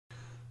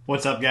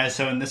What's up, guys?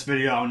 So in this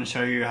video I want to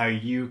show you how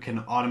you can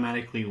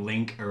automatically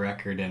link a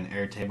record in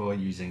Airtable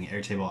using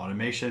Airtable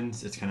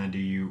Automations. It's going to do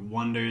you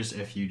wonders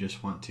if you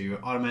just want to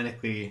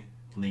automatically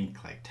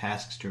link like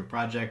tasks to a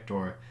project,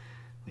 or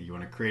you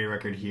want to create a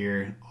record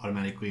here,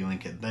 automatically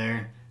link it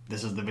there.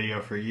 This is the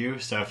video for you.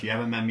 So if you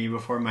haven't met me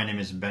before, my name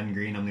is Ben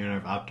Green. I'm the owner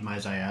of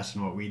optimizeis,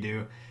 and what we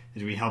do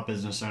is we help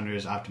business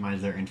owners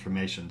optimize their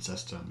information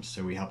systems.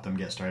 So we help them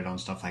get started on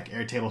stuff like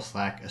Airtable,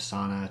 Slack,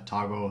 Asana,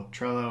 Toggle,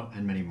 Trello,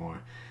 and many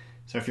more.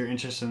 So if you're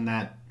interested in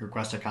that,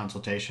 request a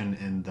consultation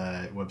in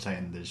the website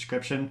in the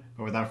description.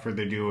 But without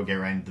further ado, we'll get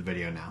right into the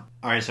video now.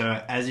 Alright,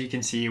 so as you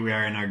can see, we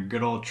are in our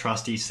good old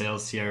trusty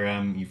sales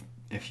CRM.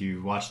 If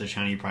you watch the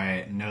channel, you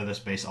probably know this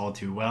base all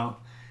too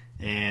well.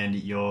 And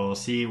you'll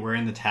see we're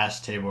in the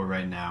task table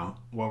right now.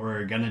 What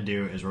we're going to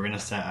do is we're going to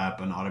set up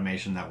an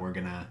automation that we're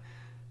going to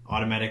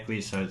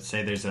automatically, so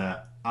say there's an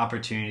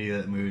opportunity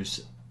that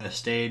moves a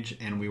stage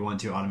and we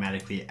want to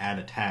automatically add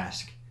a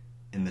task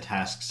in the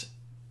tasks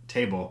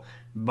table,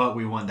 but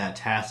we want that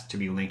task to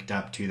be linked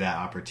up to that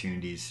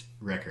opportunities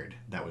record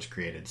that was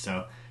created. So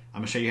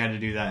I'm going to show you how to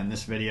do that in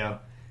this video,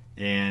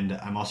 and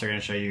I'm also going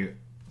to show you,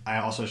 I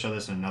also show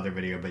this in another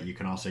video, but you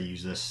can also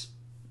use this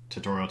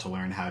tutorial to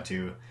learn how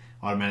to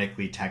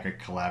automatically tag a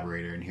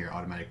collaborator in here,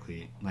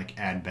 automatically like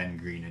add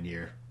bengreen in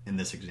here in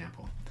this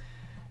example.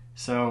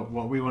 So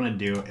what we want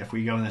to do, if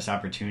we go in this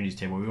opportunities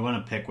table, we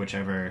want to pick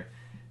whichever,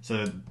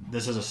 so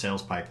this is a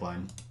sales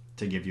pipeline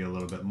to give you a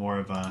little bit more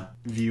of a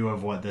view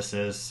of what this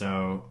is.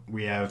 So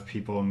we have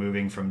people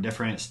moving from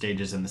different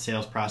stages in the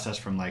sales process,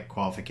 from like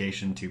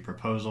qualification to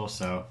proposal.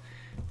 So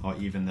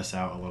I'll even this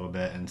out a little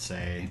bit and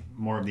say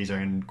more of these are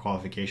in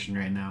qualification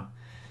right now.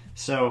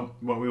 So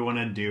what we want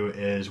to do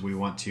is we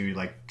want to,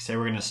 like, say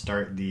we're going to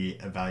start the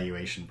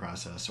evaluation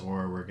process,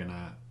 or we're going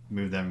to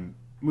move them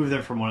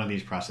from one of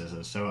these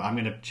processes. So I'm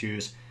going to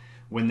choose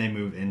when they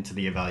move into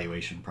the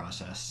evaluation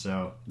process.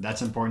 So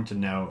that's important to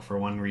know for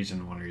one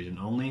reason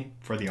only,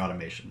 for the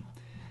automation.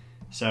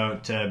 So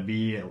to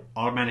be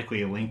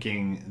automatically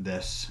linking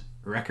this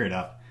record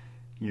up,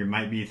 you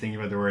might be thinking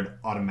about the word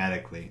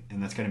automatically,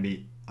 and that's going to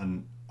be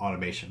an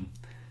automation.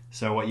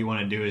 So what you want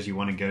to do is you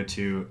want to go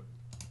to,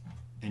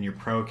 in your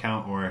pro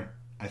account, or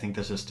I think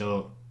this is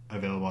still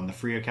available on the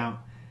free account,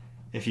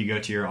 if you go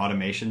to your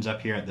automations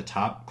up here at the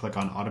top, click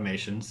on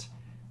automations,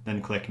 then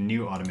click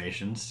new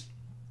automations,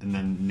 and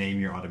then name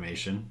your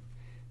automation.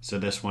 So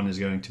this one is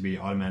going to be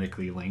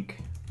automatically link.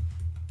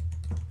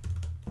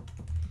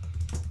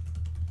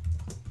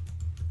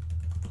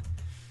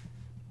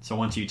 So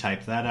once you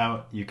type that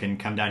out, you can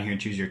come down here and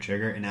choose your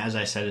trigger. And as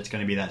I said, it's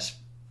going to be that,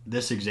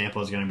 this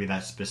example is going to be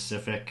that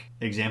specific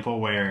example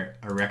where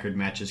a record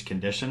matches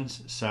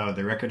conditions. So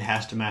the record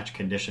has to match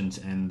conditions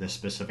in the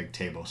specific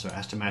table. So it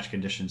has to match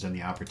conditions in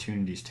the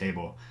opportunities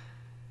table.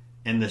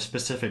 And the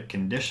specific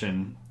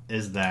condition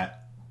is that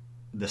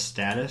the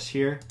status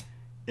here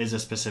is a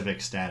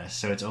specific status.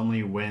 So it's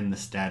only when the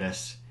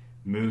status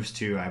moves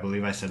to, I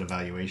believe I said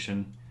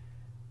evaluation,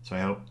 so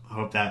I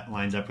hope that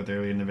lines up with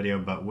earlier in the video,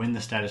 but when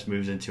the status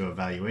moves into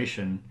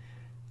evaluation,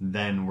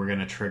 then we're going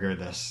to trigger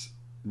this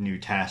new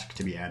task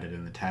to be added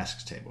in the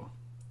tasks table.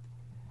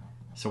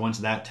 So once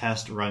that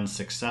test runs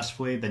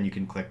successfully, then you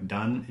can click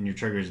done and your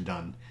trigger is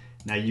done.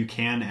 Now you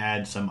can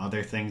add some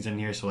other things in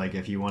here. So like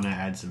if you want to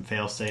add some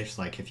fail safes,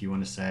 like if you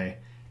want to say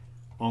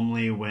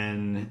only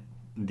when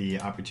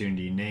the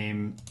opportunity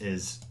name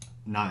is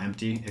not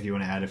empty, if you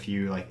want to add a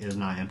few like is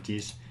not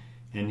empties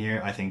in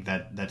here, I think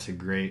that's a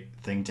great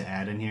thing to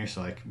add in here.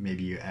 So like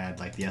maybe you add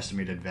like the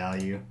estimated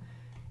value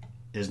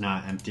is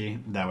not empty.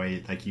 That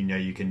way, like, you know,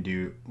 you can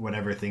do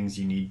whatever things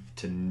you need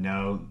to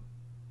know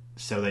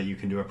so that you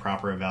can do a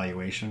proper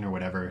evaluation, or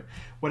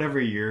whatever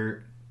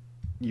your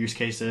use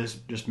case is.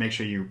 Just make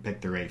sure you pick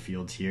the right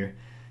fields here.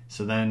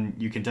 So then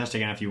you can test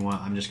again if you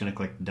want. I'm just going to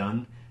click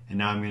done. And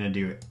now I'm going to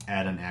do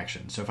add an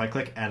action. So if I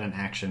click add an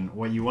action,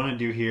 what you want to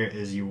do here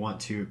is you want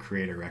to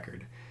create a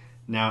record.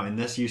 Now in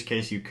this use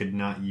case, you could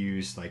not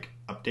use like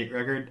update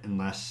record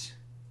unless,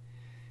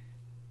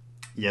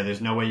 yeah, there's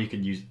no way you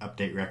could use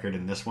update record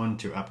in this one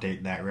to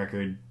update that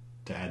record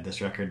to add this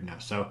record. No.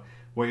 So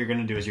what you're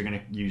going to do is you're going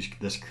to use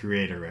this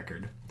create a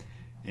record.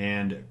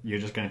 And you're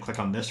just going to click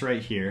on this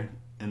right here.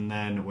 And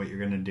then what you're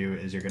going to do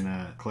is you're going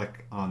to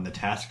click on the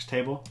tasks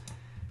table,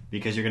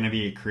 because you're going to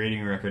be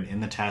creating a record in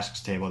the tasks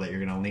table that you're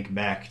going to link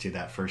back to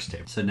that first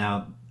table. So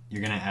now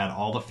you're going to add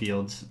all the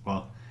fields.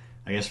 Well,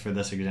 I guess for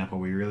this example,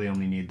 we really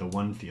only need the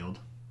one field.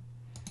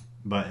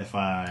 But if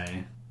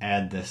I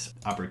add this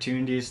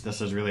opportunities,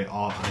 this is really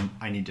all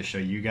I need to show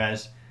you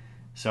guys.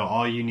 So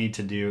all you need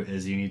to do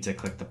is you need to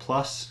click the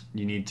plus,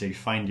 you need to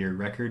find your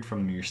record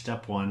from your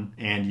step one,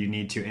 and you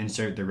need to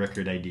insert the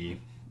record ID.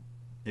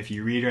 If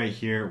you read right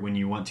here, when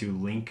you want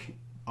to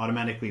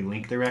automatically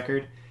link the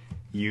record,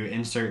 you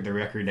insert the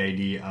record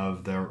ID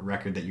of the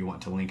record that you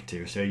want to link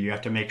to. So you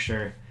have to make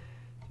sure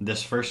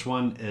this first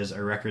one is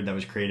a record that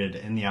was created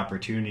in the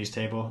opportunities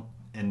table,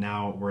 and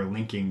now we're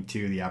linking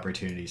to the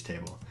opportunities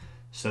table.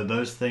 So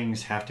those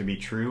things have to be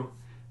true,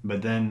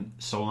 but then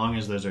so long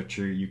as those are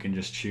true, you can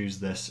just choose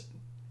this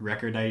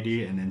record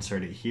ID and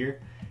insert it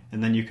here.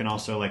 And then you can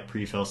also like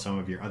pre-fill some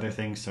of your other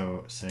things.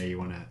 So say you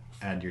want to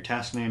add your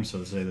task name.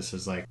 So say this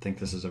is like, I think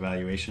this is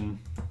evaluation.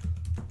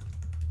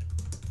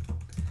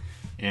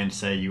 And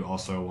say you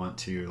also want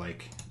to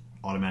like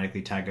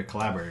automatically tag a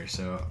collaborator.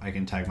 So I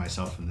can tag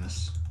myself in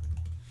this.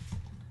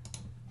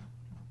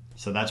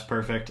 So that's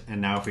perfect. And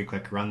now if we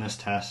click run this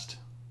test,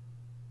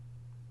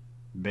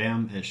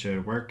 bam, it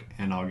should work.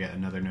 And I'll get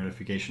another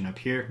notification up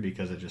here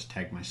because it just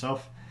tagged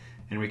myself.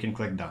 And we can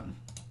click done.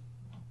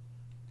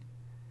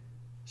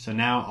 So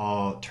now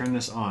I'll turn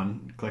this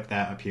on, click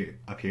that up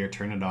here,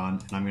 turn it on,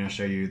 and I'm going to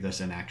show you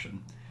this in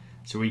action.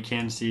 So we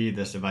can see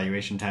this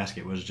evaluation task,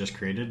 it was just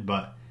created,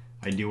 but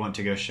I do want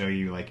to go show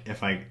you like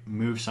if I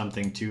move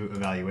something to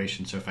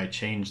evaluation. So if I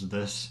change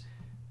this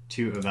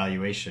to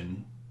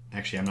evaluation,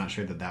 actually I'm not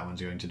sure that that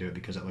one's going to do it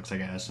because it looks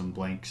like it has some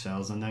blank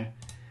cells in there.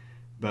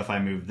 But if I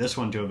move this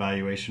one to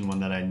evaluation,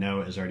 one that I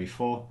know is already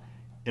full,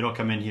 it'll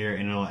come in here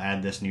and it'll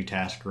add this new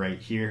task right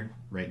here,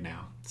 right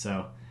now.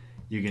 So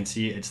you can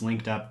see it's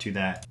linked up to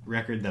that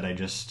record that I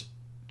just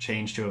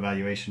changed to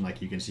evaluation.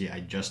 Like you can see I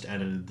just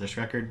edited this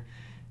record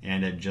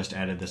and it just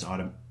added this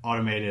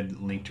automated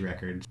linked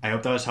record. I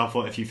hope that was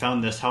helpful. If you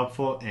found this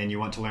helpful and you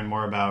want to learn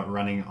more about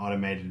running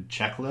automated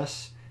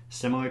checklists,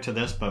 similar to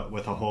this but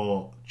with a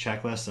whole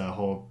checklist, a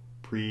whole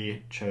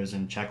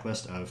pre-chosen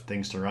checklist of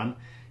things to run,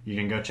 you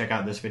can go check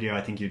out this video.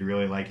 I think you'd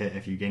really like it.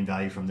 If you gain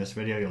value from this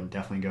video, you'll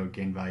definitely go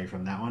gain value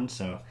from that one.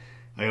 So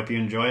I hope you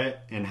enjoy it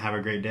and have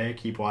a great day.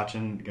 Keep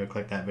watching. Go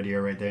click that video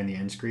right there in the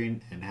end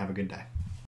screen and have a good day.